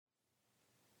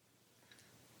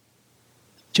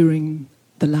during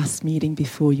the last meeting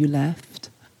before you left,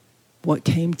 what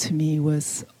came to me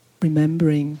was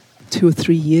remembering 2 or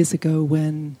 3 years ago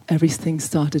when everything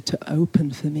started to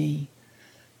open for me.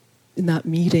 In that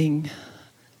meeting,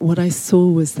 what I saw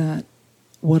was that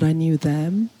what I knew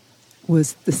then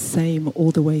was the same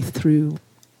all the way through,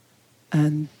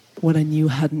 and what I knew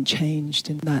hadn't changed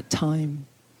in that time,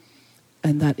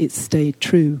 and that it stayed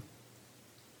true.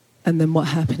 And then what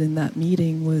happened in that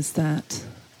meeting was that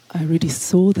I really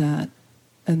saw that,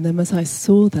 and then as I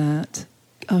saw that,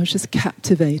 I was just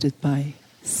captivated by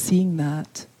seeing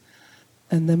that.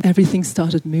 And then everything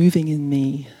started moving in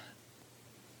me.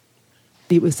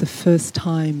 It was the first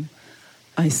time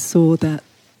I saw that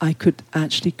I could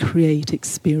actually create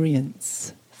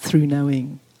experience through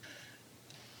knowing.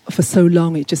 For so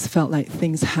long, it just felt like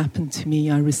things happen to me,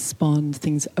 I respond,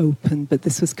 things open, but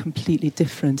this was completely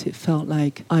different. It felt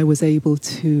like I was able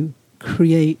to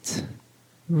create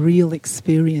real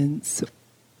experience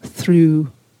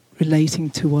through relating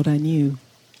to what I knew.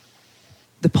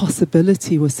 The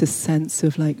possibility was this sense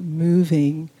of like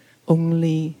moving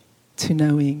only to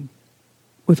knowing,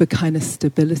 with a kind of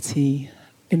stability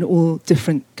in all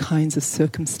different kinds of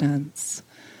circumstance.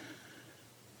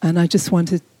 And I just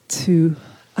wanted to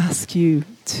ask you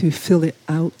to fill it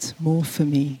out more for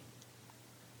me.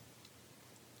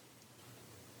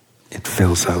 It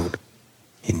fills out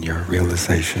in your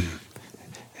realization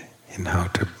in how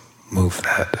to move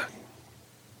that,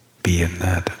 be in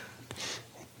that,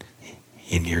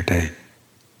 in your day.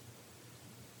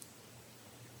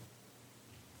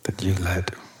 That you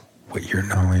let what you're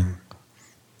knowing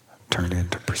turn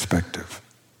into perspective.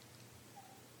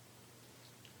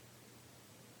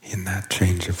 In that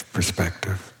change of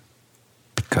perspective,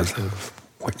 because of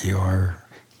what you are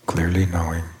clearly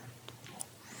knowing,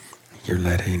 you're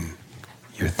letting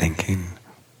your thinking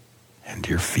and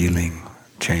your feeling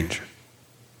change.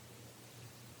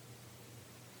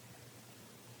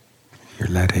 You're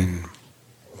letting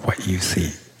what you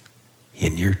see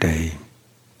in your day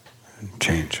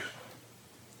change.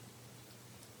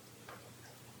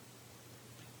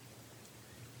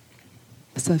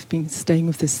 As I've been staying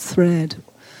with this thread,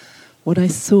 what I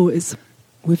saw is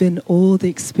within all the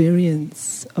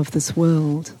experience of this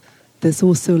world, there's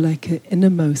also like an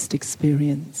innermost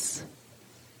experience.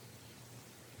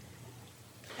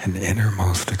 An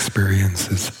innermost experience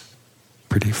is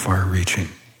pretty far-reaching.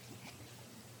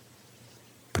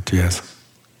 But yes,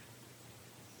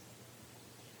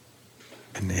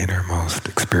 an innermost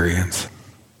experience,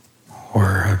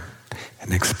 or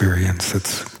an experience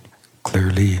that's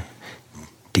clearly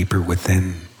deeper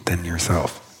within than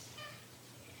yourself,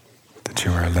 that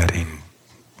you are letting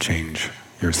change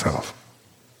yourself.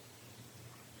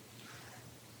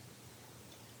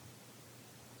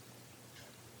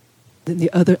 At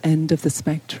the other end of the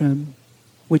spectrum,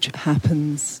 which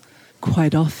happens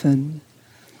quite often,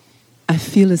 I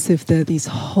feel as if there are these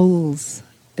holes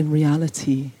in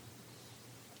reality.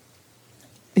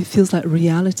 It feels like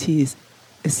reality is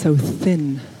so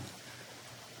thin.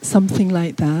 Something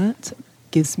like that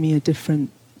gives me a different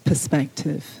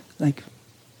perspective. Like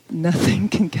nothing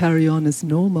can carry on as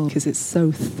normal because it's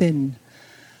so thin.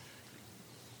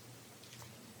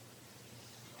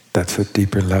 That's a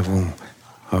deeper level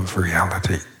of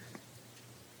reality.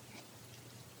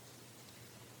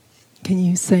 Can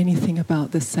you say anything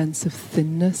about the sense of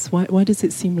thinness? Why does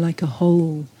it seem like a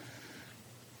hole?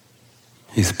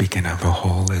 You speaking of a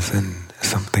hole as in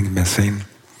something missing,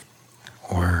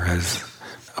 or as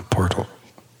a portal?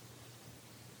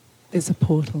 It's a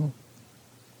portal.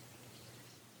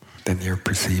 Then you're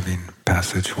perceiving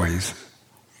passageways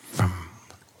from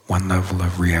one level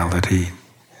of reality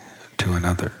to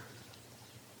another.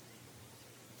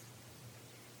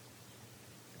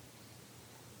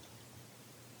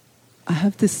 I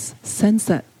have this sense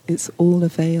that it's all a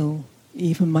veil,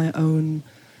 even my own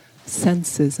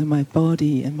senses and my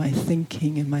body and my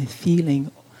thinking and my feeling.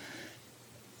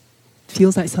 It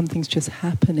feels like something's just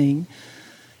happening,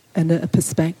 and a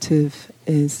perspective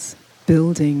is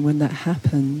building when that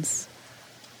happens.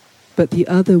 But the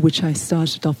other, which I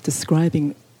started off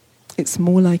describing, it's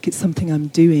more like it's something I'm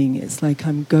doing. It's like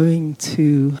I'm going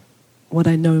to what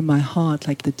I know in my heart,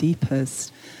 like the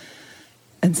deepest,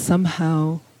 and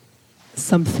somehow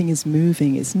something is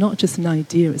moving. It's not just an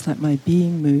idea, it's like my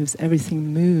being moves,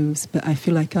 everything moves, but I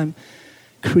feel like I'm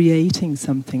creating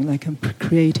something, like I'm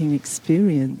creating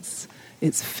experience.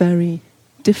 It's very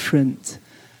different.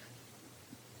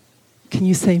 Can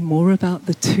you say more about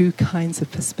the two kinds of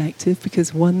perspective?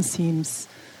 Because one seems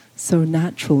so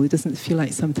natural, it doesn't feel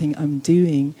like something I'm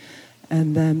doing,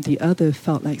 and then the other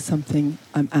felt like something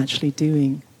I'm actually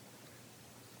doing.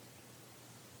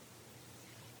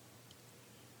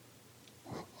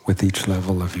 with each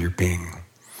level of your being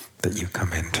that you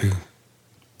come into,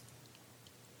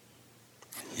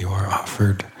 you are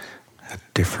offered a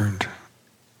different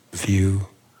view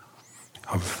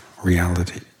of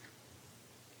reality.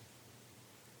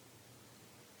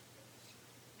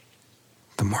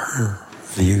 The more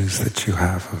views that you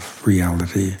have of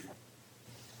reality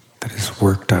that is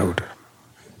worked out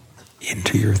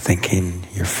into your thinking,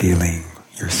 your feeling,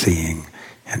 your seeing,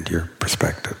 and your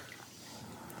perspective,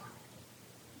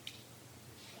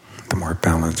 the more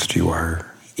balanced you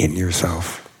are in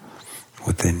yourself,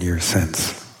 within your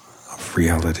sense of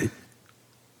reality.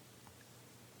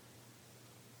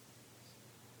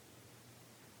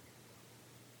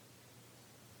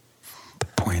 The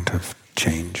point of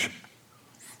change,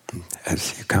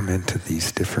 as you come into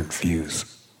these different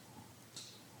views,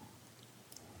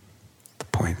 the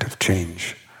point of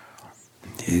change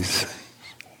is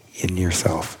in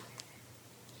yourself.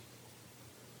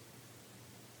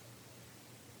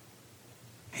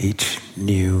 Each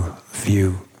new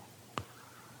view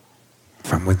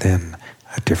from within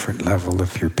a different level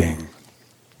of your being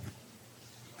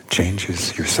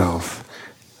changes yourself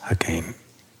again.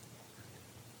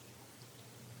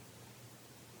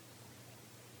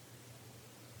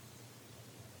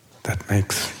 That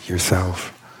makes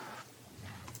yourself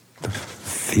the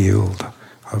field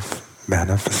of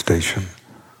manifestation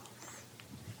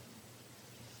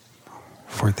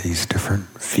for these different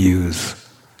views,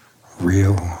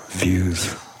 real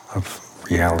views of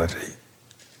reality.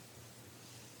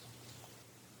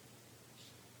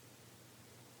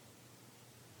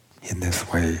 In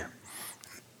this way,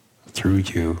 through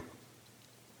you,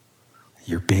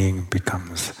 your being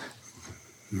becomes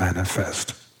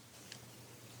manifest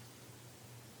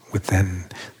within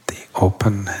the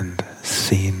open and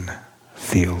seen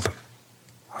field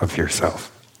of yourself.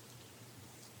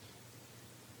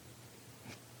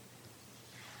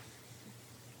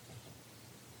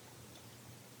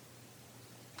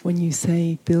 When you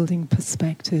say building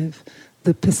perspective,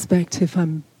 the perspective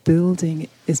I'm building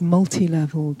is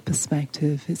multi-leveled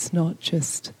perspective. It's not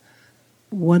just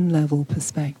one-level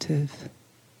perspective.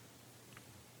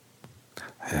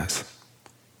 Yes.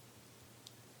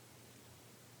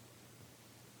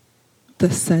 The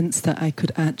sense that I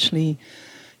could actually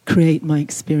create my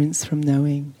experience from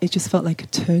knowing. It just felt like a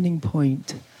turning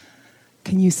point.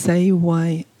 Can you say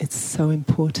why it's so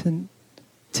important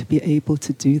to be able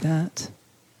to do that?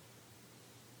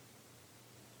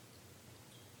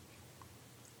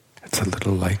 It's a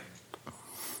little like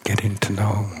getting to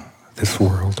know this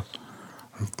world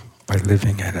by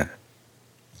living in it.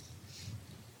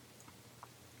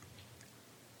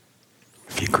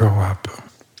 If you grow up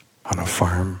on a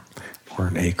farm or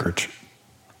an acreage,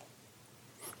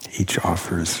 each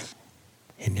offers,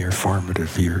 in your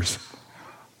formative years,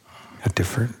 a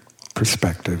different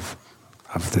perspective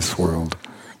of this world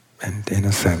and, in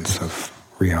a sense, of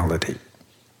reality.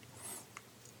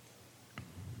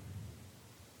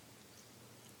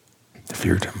 If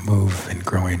you're to move in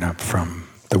growing up from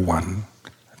the one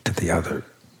to the other,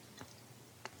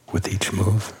 with each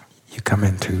move, you come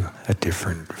into a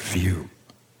different view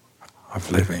of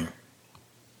living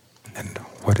and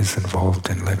what is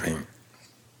involved in living.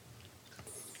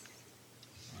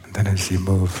 And then as you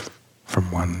move from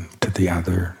one to the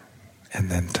other and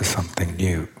then to something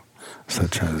new,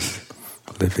 such as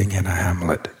living in a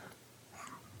hamlet,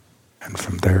 and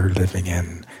from there living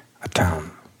in a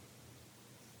town,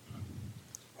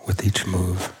 with each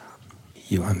move,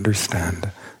 you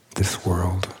understand this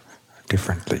world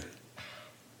differently.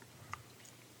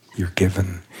 You're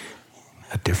given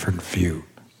a different view.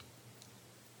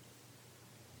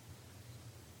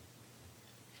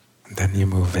 And then you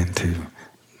move into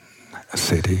a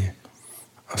city,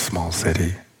 a small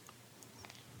city,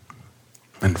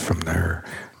 and from there,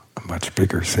 a much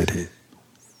bigger city.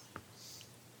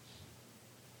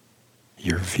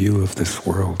 Your view of this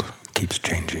world keeps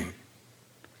changing.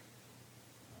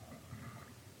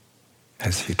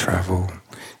 As you travel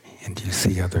and you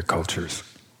see other cultures,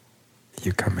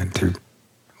 you come into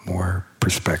more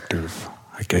perspective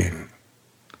again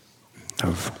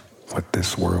of what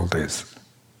this world is.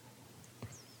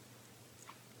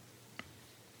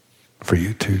 For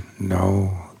you to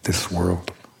know this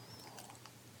world,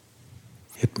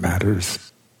 it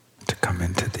matters to come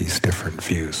into these different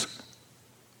views,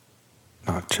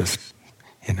 not just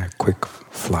in a quick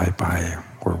flyby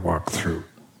or walk through,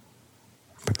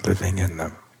 but living in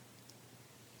them.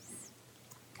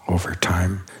 Over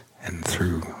time and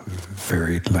through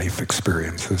varied life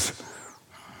experiences,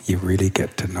 you really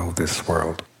get to know this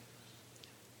world.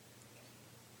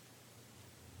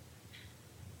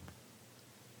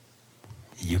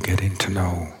 You getting to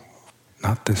know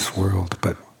not this world,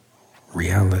 but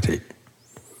reality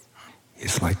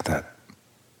is like that.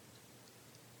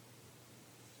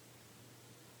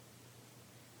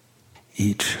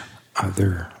 Each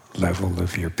other level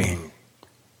of your being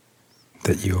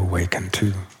that you awaken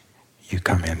to, you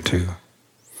come into,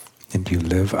 and you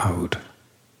live out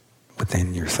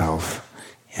within yourself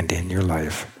and in your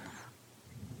life.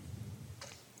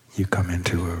 You come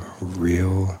into a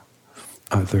real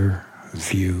other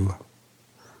view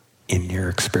in your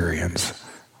experience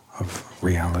of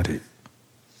reality.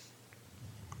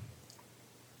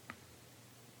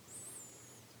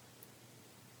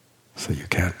 So you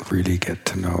can't really get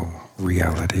to know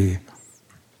reality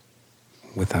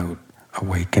without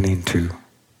awakening to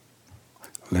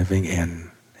living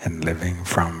in and living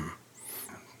from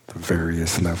the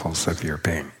various levels of your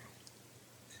being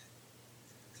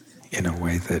in a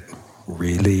way that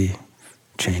really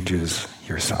changes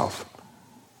yourself,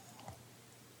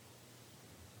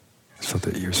 so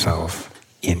that yourself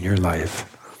in your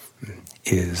life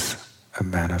is a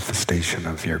manifestation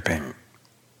of your being.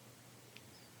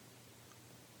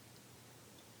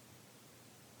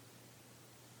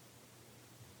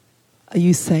 Are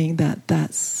you saying that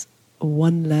that's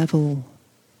one level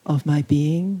of my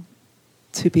being,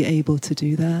 to be able to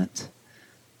do that?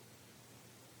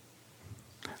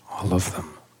 All of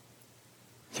them.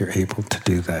 You're able to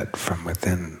do that from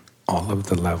within all of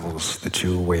the levels that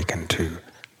you awaken to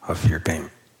of your being.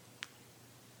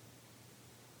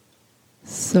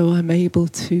 So I'm able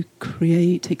to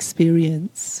create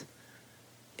experience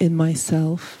in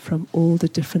myself from all the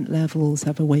different levels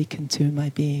I've awakened to in my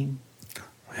being.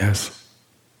 Yes.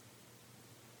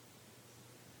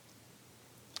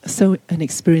 So, and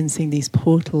experiencing these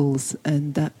portals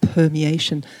and that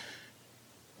permeation,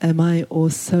 am I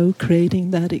also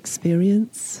creating that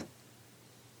experience?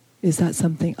 Is that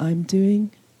something I'm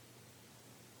doing?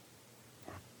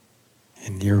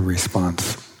 In your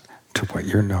response to what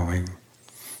you're knowing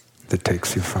that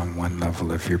takes you from one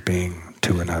level of your being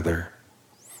to another,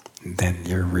 and then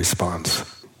your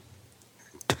response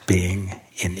to being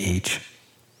in each,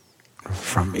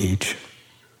 from each,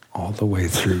 all the way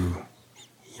through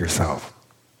yourself.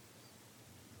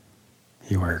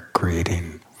 You are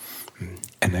creating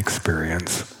an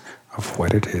experience of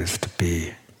what it is to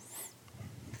be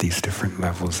these different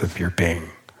levels of your being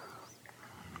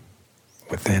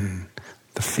within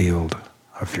the field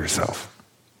of yourself.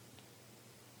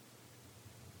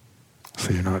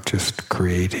 So you're not just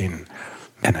creating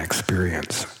an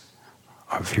experience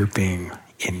of your being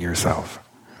in yourself,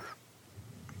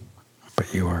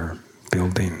 but you are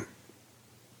building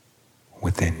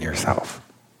within yourself.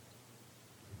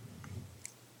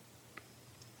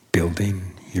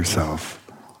 Building yourself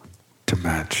to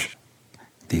match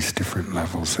these different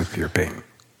levels of your being.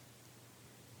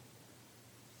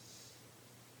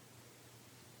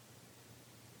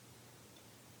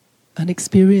 An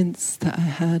experience that I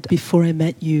had before I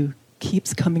met you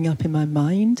keeps coming up in my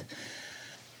mind.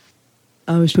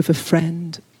 I was with a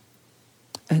friend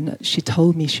and she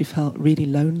told me she felt really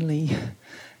lonely.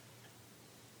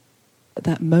 At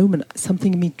that moment,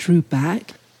 something in me drew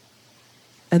back.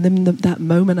 And then that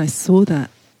moment I saw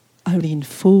that, I leaned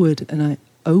forward and I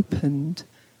opened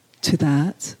to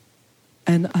that.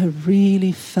 And I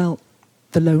really felt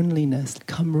the loneliness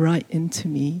come right into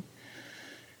me.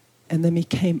 And then it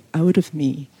came out of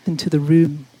me into the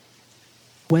room.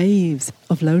 Waves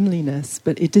of loneliness,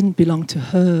 but it didn't belong to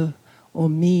her or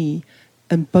me.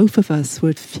 And both of us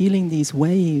were feeling these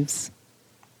waves.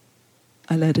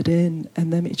 I let it in,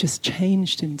 and then it just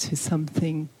changed into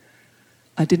something.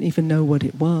 I didn't even know what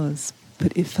it was,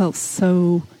 but it felt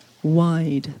so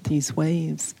wide, these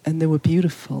waves, and they were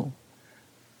beautiful.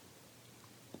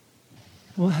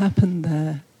 What happened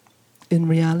there in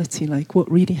reality? Like,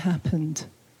 what really happened?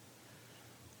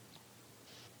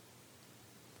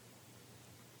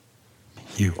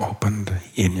 You opened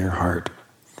in your heart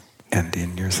and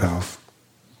in yourself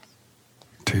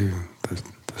to the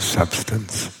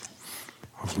substance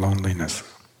of loneliness.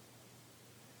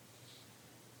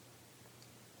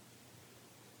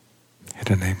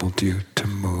 It enabled you to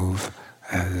move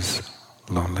as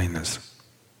loneliness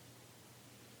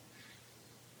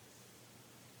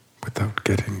without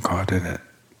getting caught in it.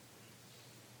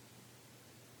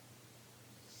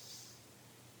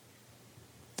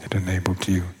 It enabled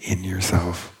you in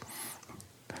yourself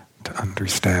to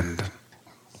understand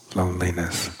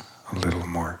loneliness a little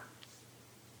more.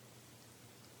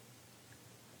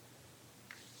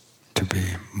 To be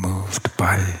moved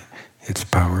by its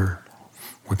power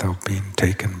without being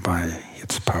taken by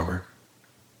its power.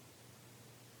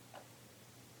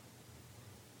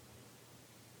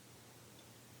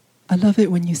 I love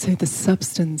it when you say the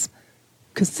substance,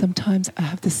 because sometimes I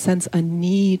have the sense I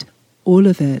need all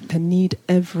of it. I need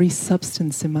every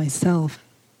substance in myself.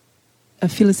 I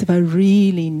feel as if I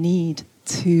really need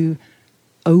to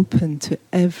open to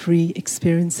every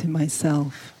experience in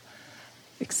myself,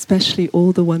 especially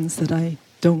all the ones that I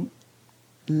don't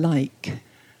like,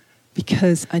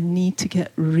 because I need to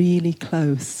get really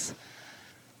close.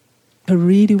 I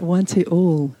really want it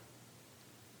all.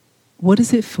 What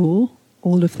is it for,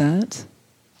 all of that?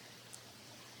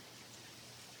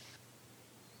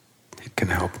 It can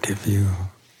help give you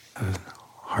a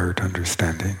heart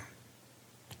understanding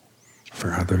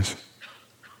for others.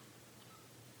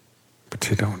 But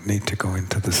you don't need to go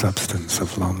into the substance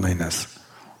of loneliness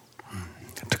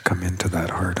to come into that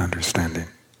heart understanding.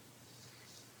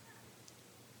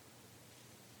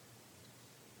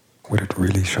 What it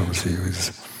really shows you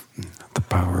is the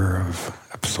power of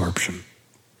absorption.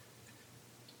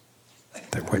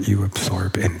 That what you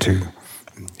absorb into,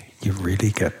 you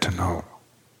really get to know.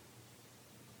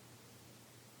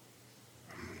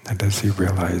 And as you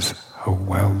realize how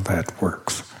well that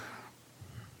works,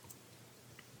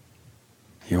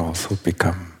 you also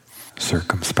become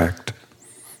circumspect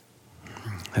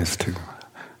as to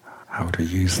how to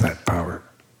use that power,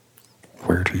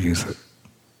 where to use it.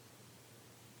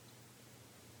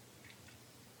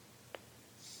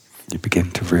 You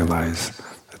begin to realize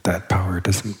that that power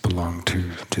doesn't belong to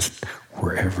just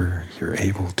wherever you're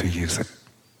able to use it.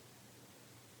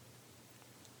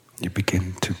 You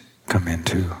begin to come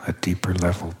into a deeper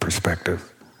level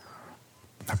perspective,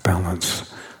 a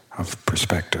balance of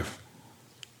perspective,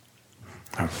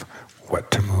 of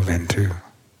what to move into,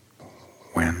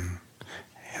 when,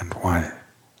 and why.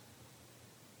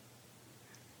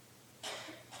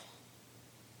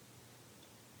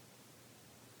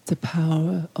 The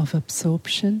power of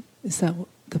absorption, is that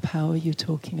the power you're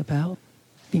talking about?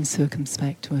 Being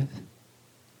circumspect with?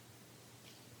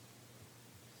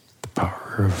 The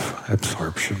power of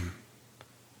absorption,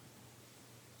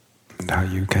 and how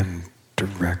you can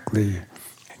directly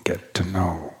get to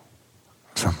know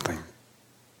something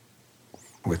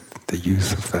with the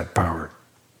use of that power.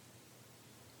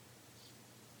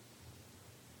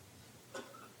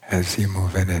 As you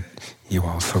move in it, you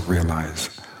also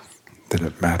realize that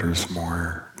it matters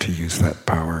more to use that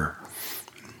power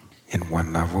in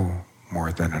one level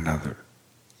more than another.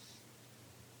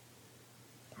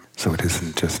 So it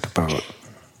isn't just about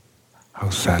how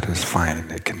satisfying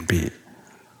it can be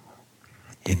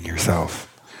in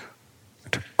yourself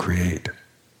to create,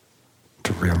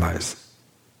 to realize.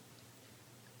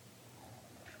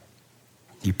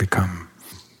 You become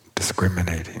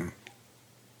discriminating.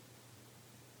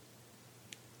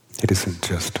 It isn't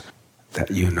just that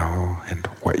you know and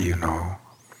what you know,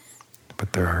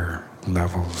 but there are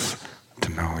levels to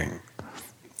knowing,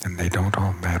 and they don't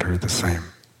all matter the same.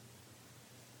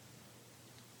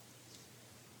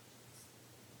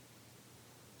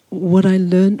 What I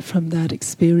learned from that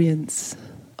experience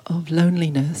of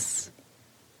loneliness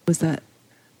was that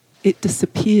it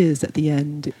disappears at the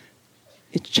end.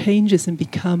 It changes and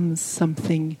becomes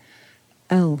something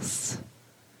else.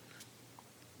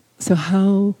 So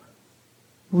how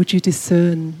would you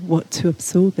discern what to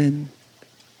absorb in?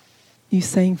 You're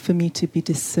saying for me to be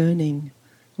discerning.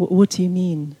 What do you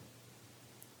mean?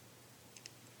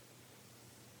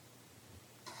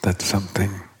 That's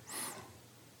something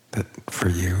that for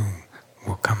you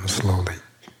will come slowly.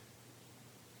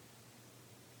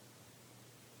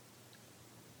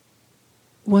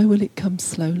 Why will it come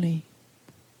slowly?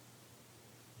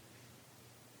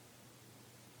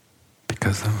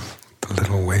 Because of the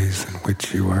little ways in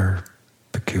which you are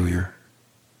peculiar.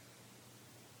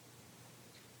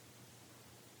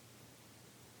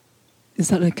 Is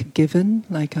that like a given?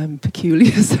 Like I'm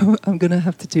peculiar, so I'm going to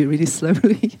have to do it really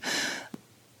slowly?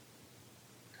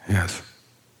 Yes.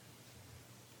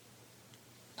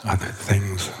 Other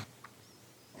things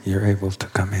you're able to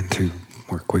come into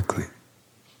more quickly.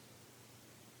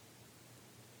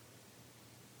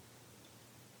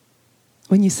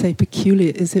 When you say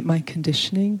peculiar, is it my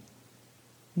conditioning?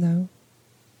 No.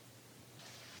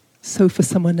 So for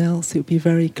someone else, it would be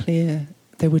very clear.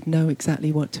 They would know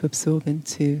exactly what to absorb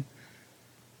into.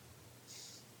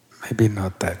 Maybe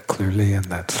not that clearly and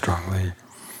that strongly,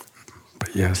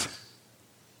 but yes.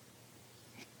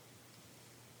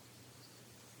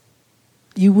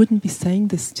 You wouldn't be saying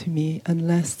this to me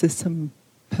unless there's some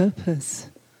purpose.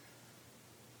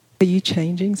 Are you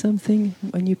changing something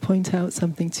when you point out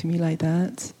something to me like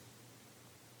that?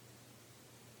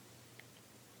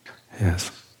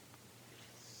 Yes.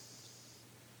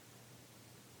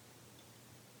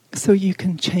 So you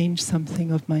can change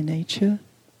something of my nature?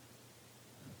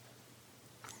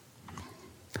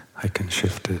 I can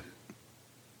shift it.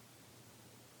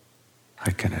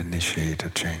 I can initiate a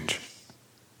change.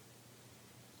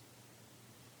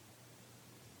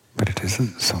 But it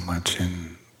isn't so much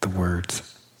in the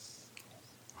words,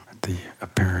 the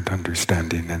apparent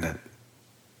understanding in it,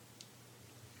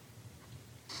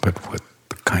 but what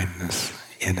the kindness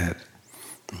in it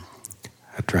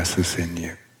addresses in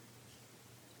you.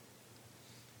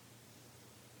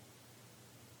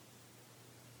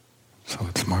 So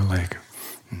it's more like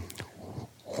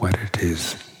what it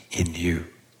is in you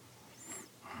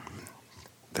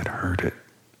that heard it.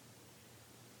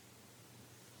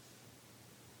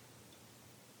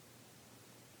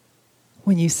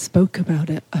 When you spoke about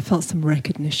it, I felt some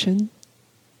recognition.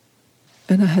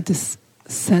 And I had this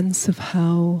sense of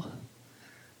how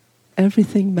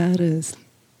everything matters.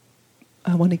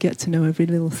 I want to get to know every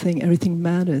little thing. Everything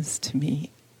matters to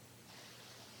me.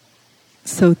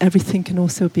 So everything can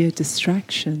also be a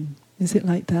distraction. Is it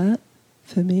like that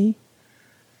for me?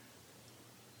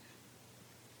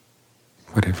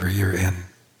 Whatever you're in,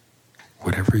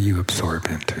 whatever you absorb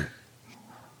into,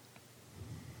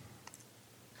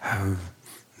 have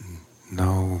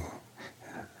no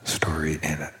story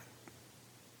in it.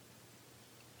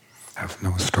 Have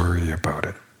no story about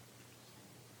it.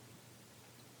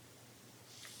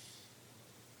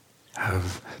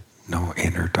 Have no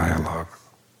inner dialogue.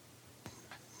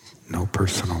 No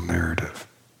personal narrative.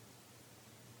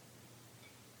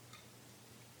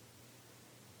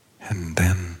 And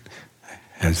then,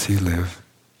 as you live,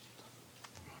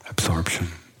 absorption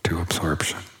to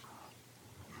absorption,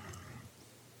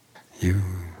 you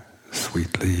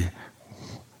sweetly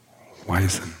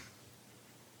wisen.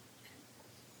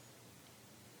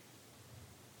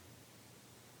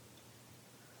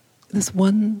 There's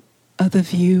one other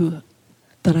view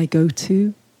that I go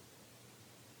to.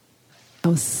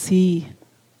 I'll see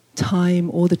time,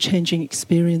 all the changing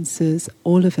experiences,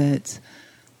 all of it,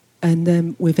 and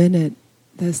then within it,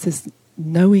 there's this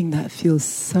knowing that feels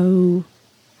so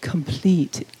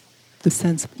complete, the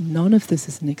sense none of this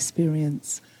is an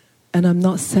experience, and I'm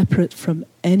not separate from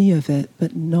any of it,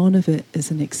 but none of it is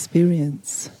an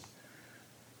experience.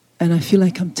 And I feel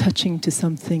like I'm touching to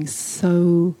something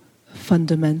so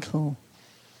fundamental,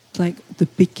 like the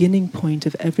beginning point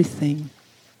of everything.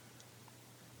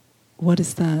 What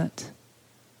is that?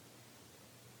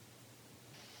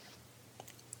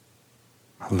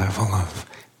 A level of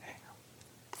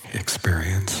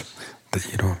experience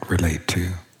that you don't relate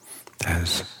to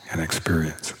as an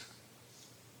experience.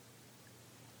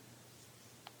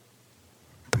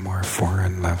 The more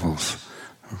foreign levels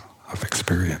of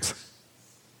experience.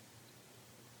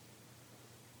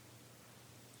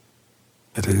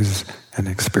 It is an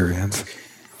experience,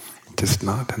 just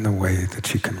not in the way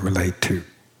that you can relate to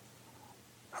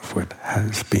of what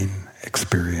has been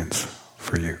experience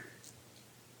for you.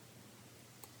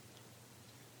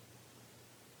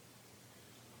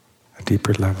 A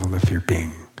deeper level of your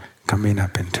being coming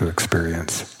up into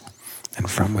experience, and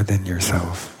from within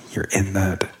yourself, you're in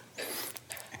that,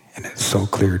 and it's so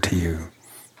clear to you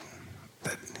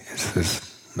that this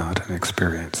is not an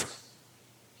experience.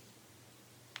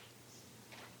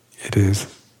 It is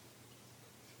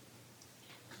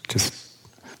just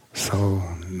so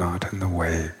not in the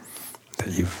way that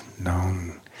you've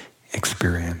known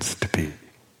experience to be.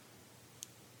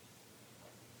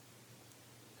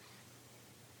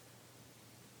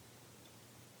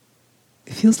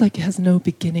 It feels like it has no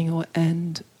beginning or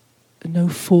end, no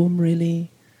form really,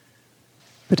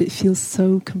 but it feels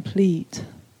so complete.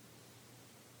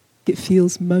 It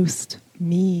feels most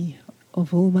me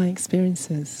of all my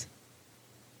experiences.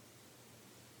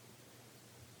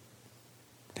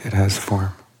 It has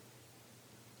form,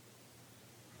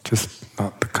 just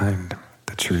not the kind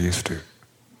that you're used to.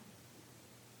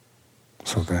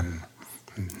 So then,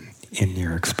 in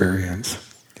your experience,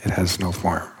 it has no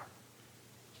form.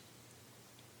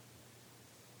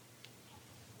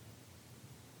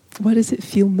 Why does it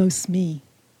feel most me?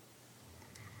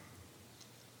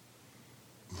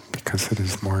 Because it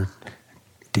is more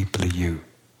deeply you,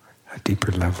 a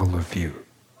deeper level of you.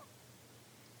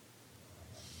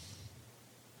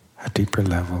 A deeper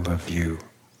level of you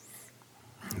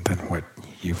than what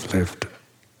you've lived.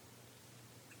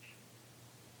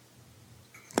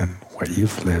 Than what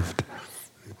you've lived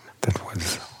that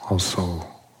was also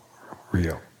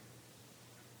real.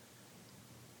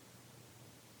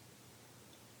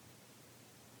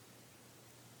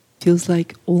 Feels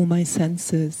like all my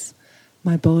senses,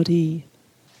 my body,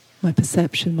 my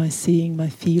perception, my seeing, my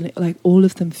feeling, like all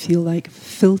of them feel like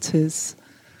filters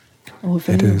or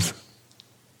veils. It is.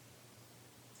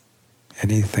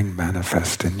 Anything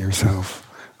manifest in yourself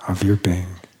of your being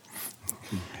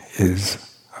is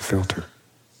a filter.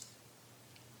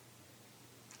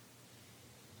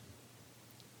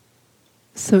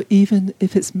 So even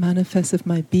if it's manifest of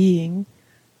my being,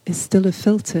 it's still a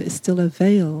filter, it's still a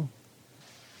veil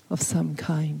of some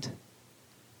kind.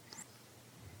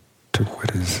 To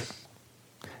what is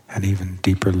an even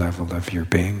deeper level of your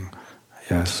being,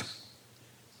 yes.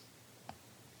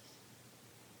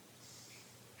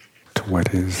 To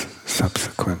what is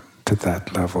subsequent to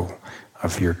that level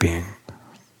of your being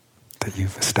that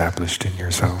you've established in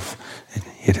yourself,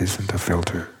 it isn't a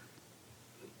filter.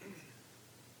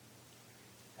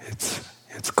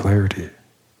 It's clarity.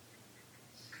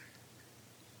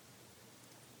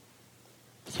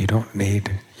 You don't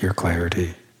need your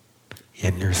clarity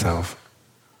in yourself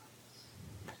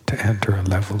to enter a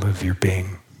level of your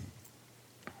being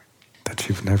that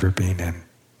you've never been in.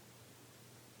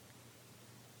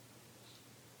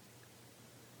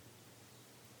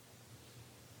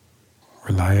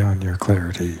 Rely on your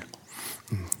clarity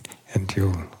and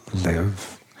you'll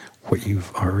live what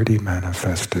you've already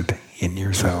manifested in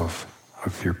yourself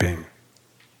of your being.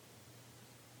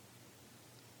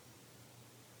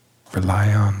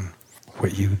 Rely on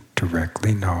what you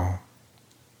directly know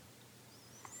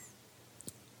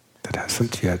that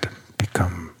hasn't yet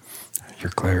become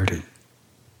your clarity.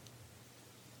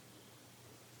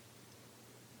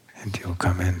 And you'll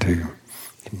come into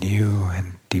new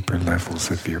and deeper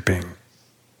levels of your being.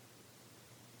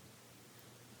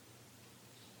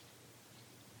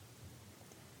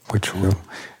 Which will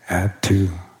add to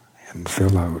and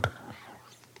fill out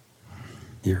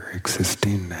your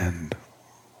existing and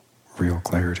real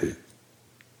clarity.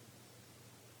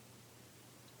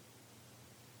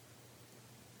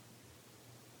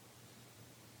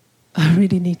 I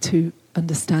really need to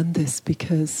understand this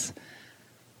because...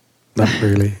 Not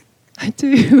really. I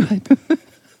do.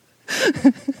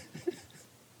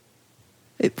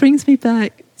 It brings me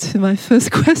back to my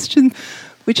first question,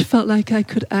 which felt like I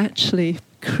could actually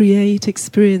create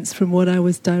experience from what I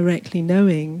was directly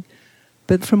knowing.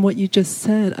 But from what you just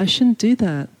said, I shouldn't do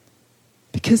that.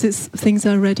 Because it's things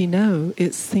I already know.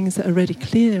 It's things that are already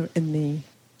clear in me.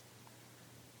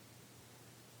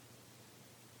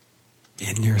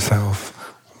 In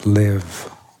yourself,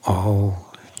 live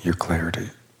all your clarity.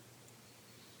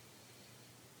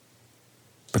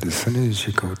 But as soon as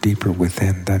you go deeper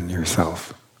within than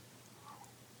yourself,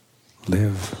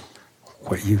 live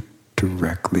what you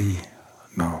directly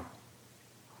know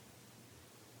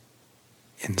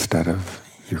instead of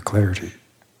your clarity.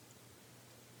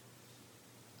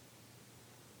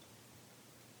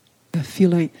 I feel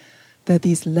like there are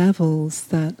these levels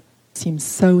that seem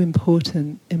so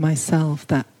important in myself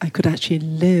that I could actually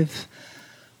live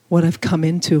what I've come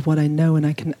into, what I know, and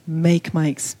I can make my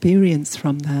experience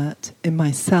from that in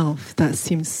myself. That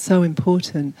seems so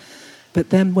important. But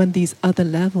then when these other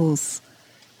levels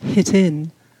hit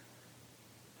in,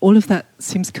 all of that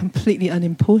seems completely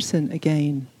unimportant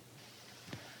again.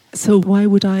 So why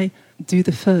would I do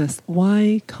the first?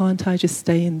 Why can't I just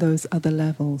stay in those other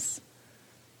levels?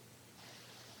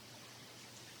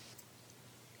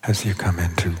 As you come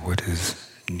into what is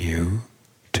new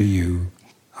to you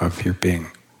of your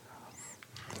being,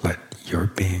 let your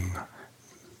being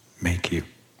make you.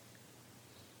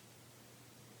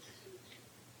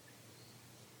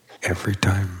 Every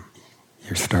time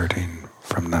you're starting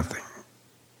from nothing.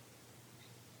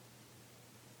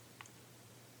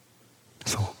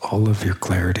 So all of your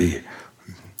clarity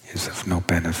is of no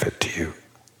benefit to you.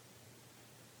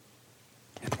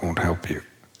 It won't help you.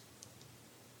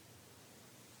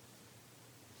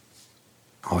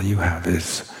 All you have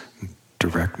is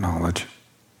direct knowledge.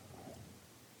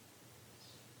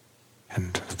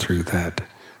 And through that,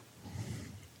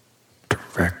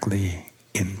 directly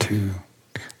into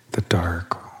the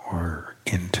dark or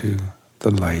into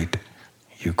the light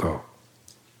you go.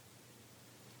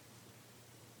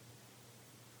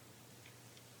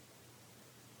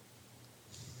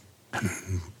 And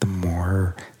the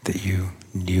more that you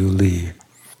newly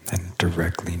and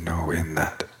directly know in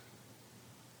that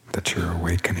you're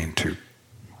awakening to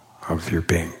of your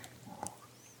being,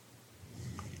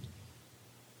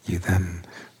 you then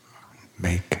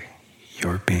make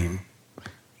your being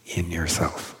in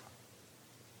yourself.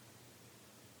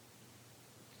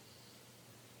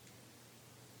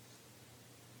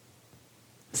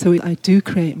 So I do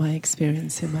create my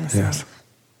experience in myself. Yes.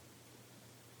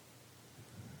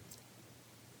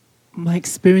 My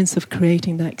experience of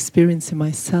creating that experience in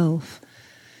myself,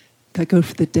 I go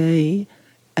for the day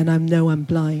and I know I'm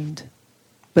blind.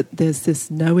 But there's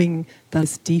this knowing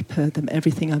that's deeper than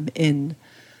everything I'm in.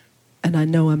 And I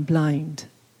know I'm blind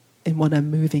in what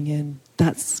I'm moving in.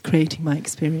 That's creating my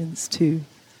experience too.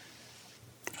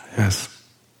 Yes.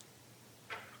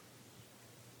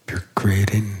 You're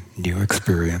creating new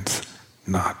experience,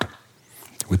 not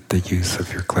with the use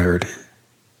of your clarity,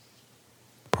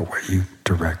 but what you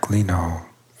directly know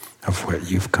of what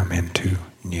you've come into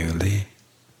newly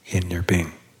in your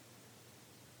being.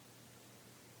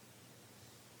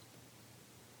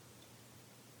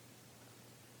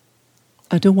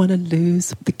 I don't want to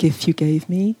lose the gift you gave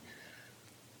me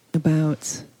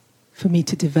about, for me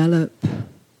to develop,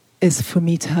 is for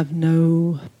me to have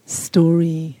no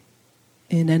story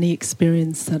in any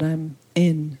experience that I'm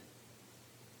in.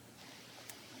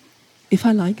 If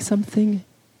I like something,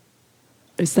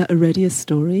 is that already a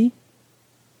story?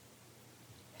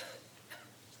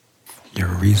 Your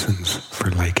reasons for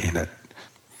liking it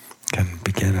can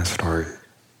begin a story.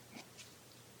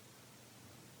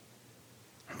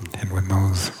 And when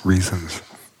those reasons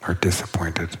are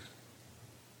disappointed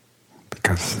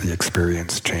because the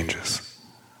experience changes,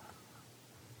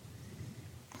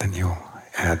 then you'll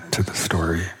add to the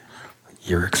story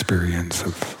your experience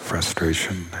of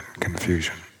frustration and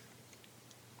confusion.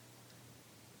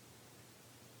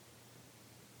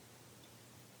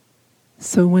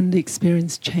 So when the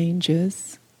experience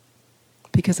changes,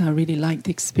 because I really like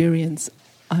the experience,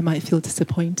 I might feel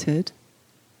disappointed.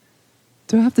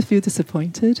 Do I have to feel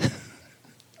disappointed?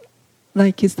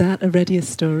 Like, is that already a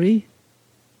story?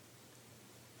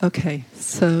 Okay,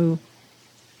 so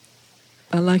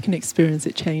I like an experience,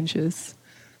 it changes.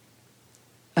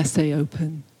 I stay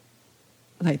open.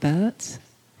 Like that?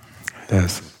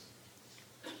 Yes.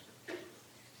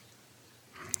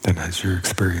 Then as your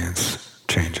experience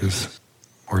changes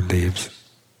or leaves,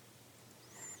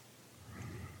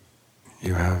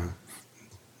 you have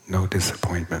no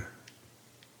disappointment.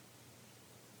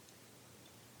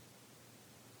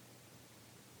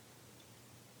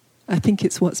 I think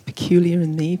it's what's peculiar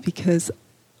in me, because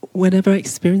whenever I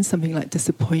experience something like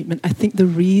disappointment, I think the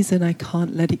reason I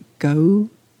can't let it go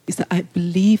is that I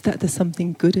believe that there's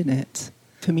something good in it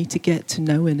for me to get to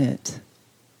know in it.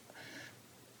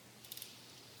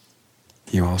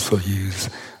 You also use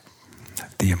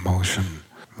the emotion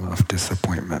of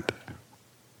disappointment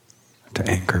to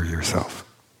anchor yourself.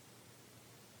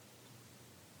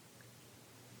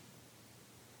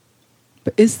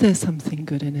 But is there something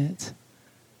good in it?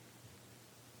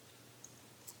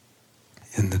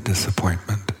 In the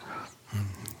disappointment,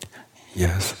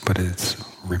 yes, but it's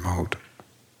remote.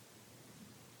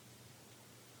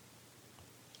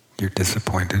 You're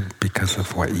disappointed because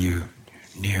of what you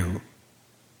knew.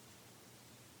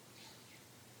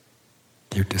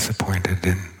 You're disappointed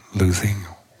in losing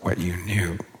what you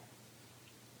knew.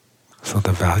 So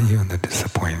the value in the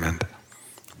disappointment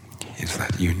is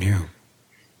that you knew,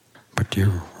 but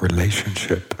your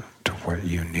relationship to what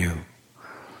you knew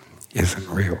isn't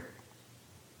real.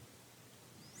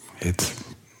 It's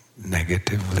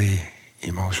negatively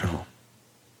emotional.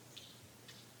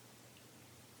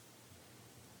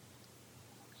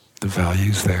 The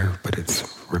value's there, but it's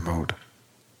remote.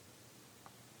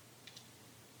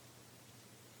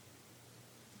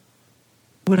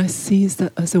 What I see is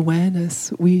that as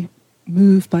awareness, we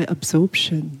move by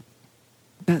absorption.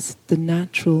 That's the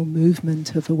natural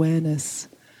movement of awareness.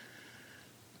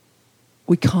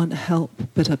 We can't help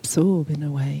but absorb in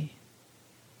a way.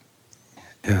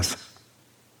 Yes.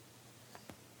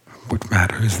 What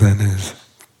matters then is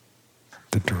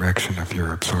the direction of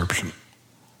your absorption.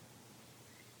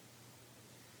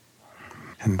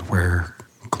 And where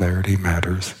clarity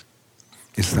matters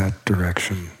is that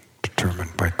direction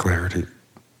determined by clarity.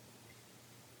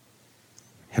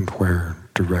 And where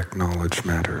direct knowledge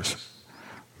matters,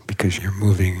 because you're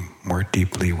moving more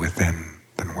deeply within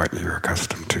than what you're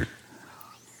accustomed to,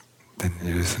 then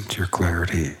it isn't your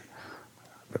clarity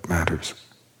that matters.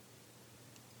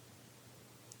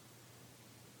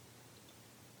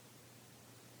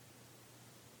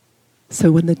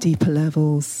 So when the deeper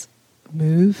levels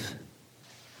move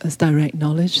as direct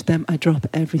knowledge, then I drop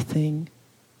everything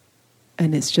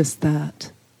and it's just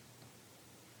that.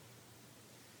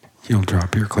 You'll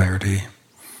drop your clarity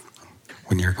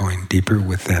when you're going deeper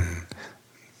within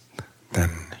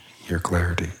than your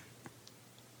clarity.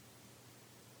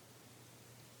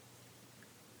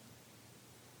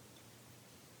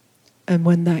 And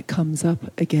when that comes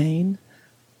up again,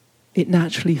 it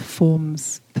naturally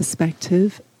forms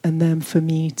perspective. And then for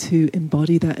me to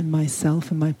embody that in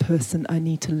myself and my person, I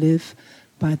need to live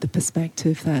by the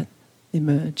perspective that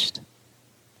emerged.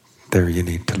 There you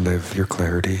need to live your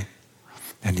clarity,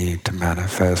 and you need to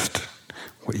manifest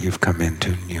what you've come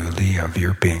into newly of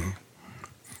your being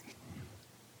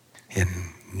in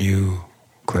new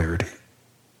clarity.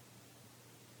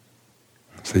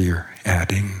 So you're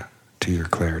adding to your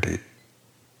clarity.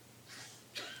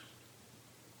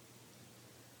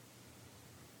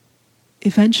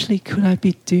 eventually, could I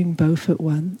be doing both at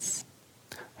once?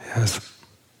 Yes.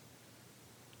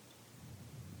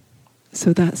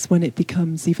 So that's when it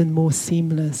becomes even more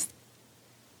seamless.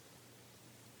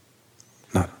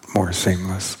 Not more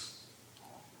seamless,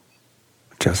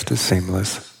 just as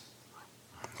seamless,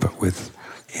 but with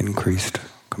increased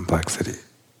complexity.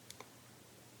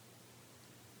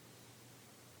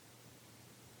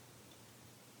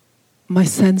 My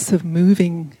sense of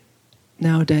moving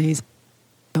nowadays,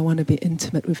 I want to be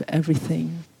intimate with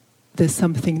everything. There's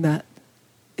something that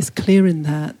is clear in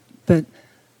that, but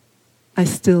I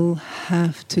still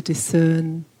have to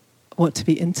discern what to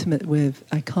be intimate with.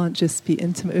 I can't just be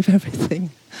intimate with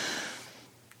everything.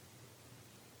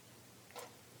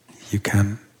 You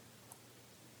can,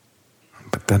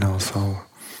 but then also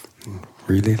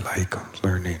really like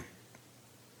learning.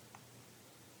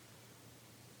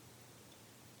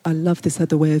 I love this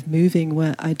other way of moving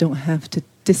where I don't have to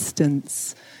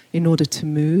distance in order to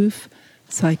move,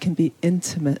 so I can be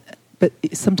intimate. But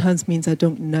it sometimes means I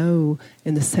don't know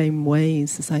in the same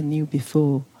ways as I knew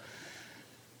before.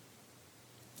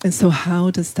 And so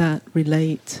how does that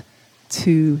relate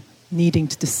to needing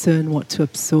to discern what to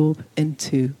absorb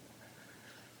into?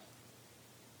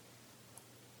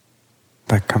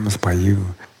 That comes by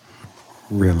you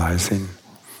realizing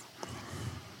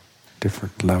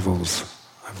different levels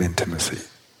of intimacy.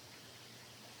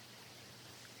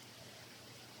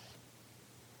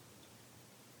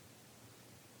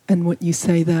 And what you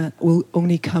say that will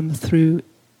only come through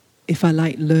if I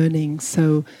like learning.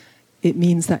 So it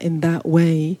means that in that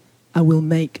way, I will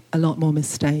make a lot more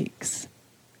mistakes.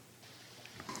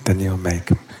 Then you'll make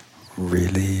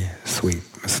really sweet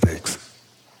mistakes.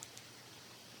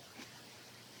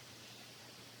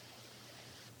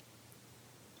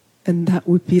 And that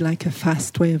would be like a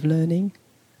fast way of learning.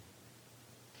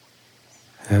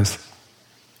 Yes.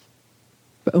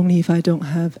 But only if I don't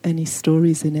have any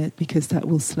stories in it, because that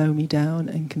will slow me down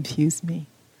and confuse me.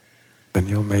 Then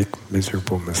you'll make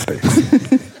miserable mistakes.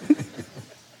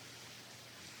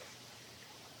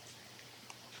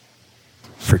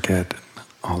 Forget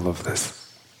all of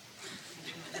this.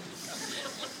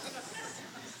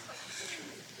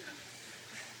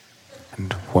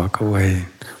 And walk away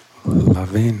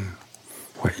loving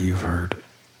what you've heard.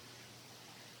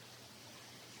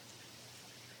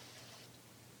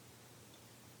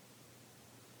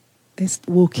 It's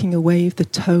walking away with the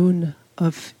tone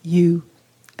of you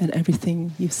and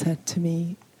everything you've said to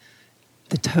me.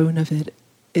 The tone of it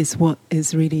is what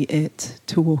is really it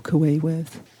to walk away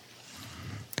with.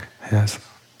 Yes.